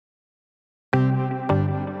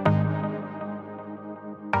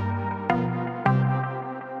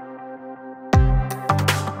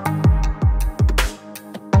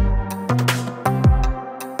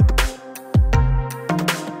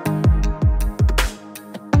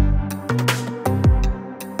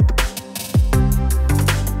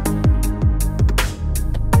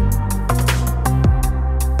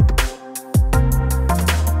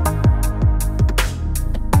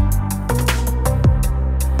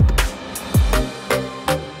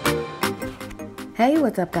Hey,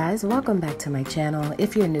 what's up guys? Welcome back to my channel.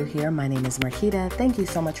 If you're new here, my name is Quita. Thank you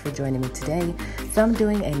so much for joining me today. So I'm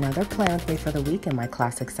doing another plan with me for the week in my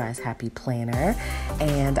classic size happy planner.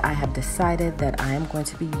 And I have decided that I am going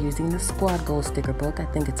to be using the Squad Goals sticker book. I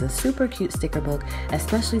think it's a super cute sticker book,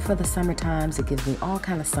 especially for the summer times. It gives me all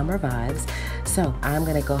kind of summer vibes. So I'm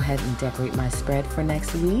gonna go ahead and decorate my spread for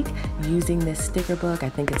next week using this sticker book. I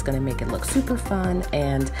think it's gonna make it look super fun.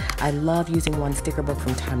 And I love using one sticker book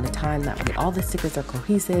from time to time. That way all the stickers are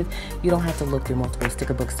cohesive. You don't have to look through multiple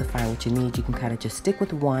sticker books to find what you need. You can kind of just stick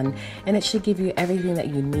with one and it should give you everything that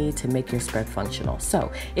you need to make your spread functional.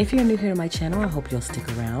 So if you're new here to my channel, I hope you'll stick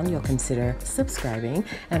around. You'll consider subscribing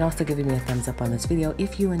and also giving me a thumbs up on this video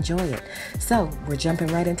if you enjoy it. So we're jumping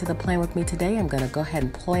right into the plan with me today. I'm going to go ahead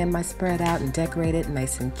and plan my spread out and decorate it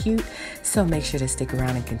nice and cute. So make sure to stick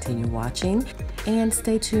around and continue watching and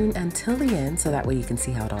stay tuned until the end so that way you can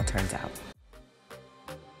see how it all turns out.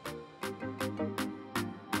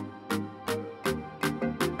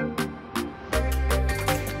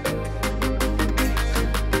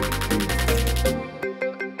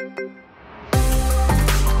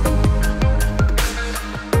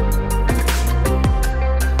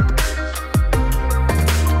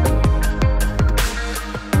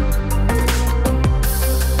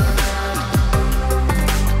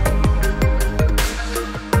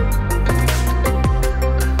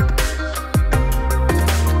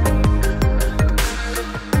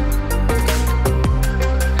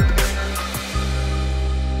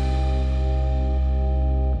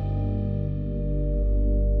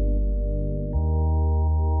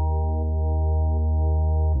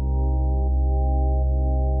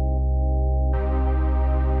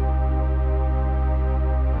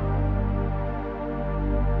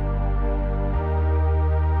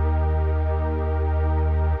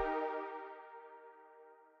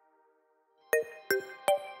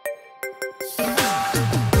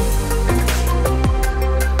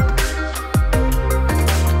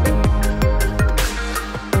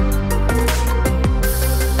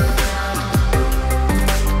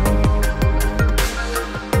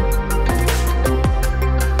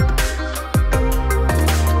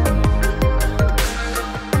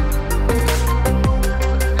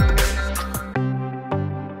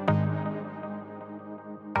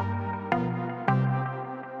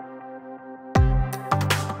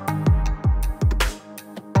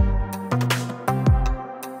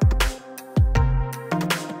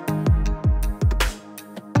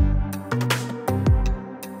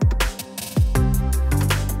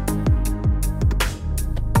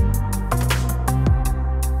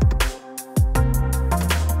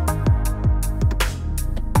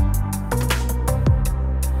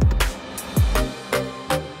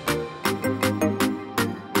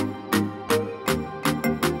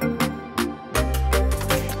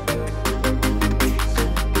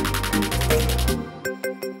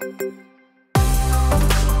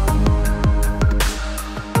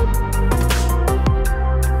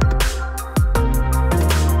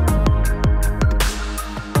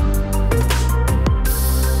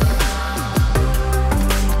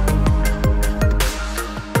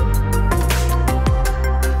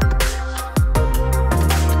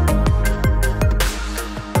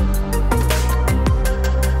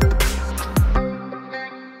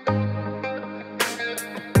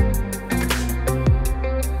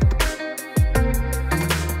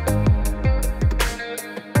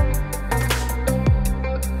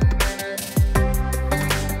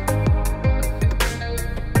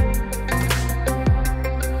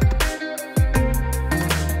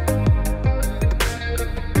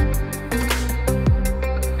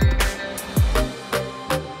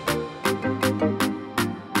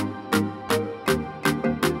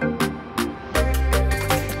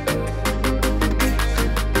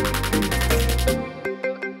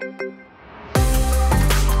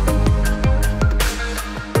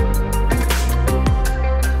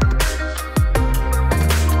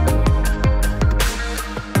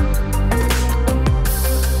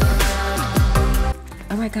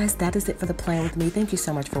 Alright guys, that is it for the plan with me. Thank you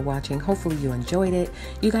so much for watching. Hopefully you enjoyed it.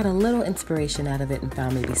 You got a little inspiration out of it and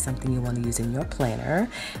found maybe something you want to use in your planner,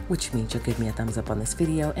 which means you'll give me a thumbs up on this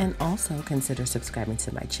video and also consider subscribing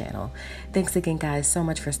to my channel. Thanks again guys so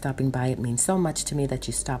much for stopping by. It means so much to me that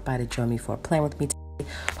you stopped by to join me for a plan with me today.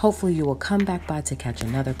 Hopefully you will come back by to catch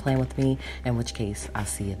another plan with me, in which case I'll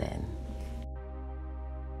see you then.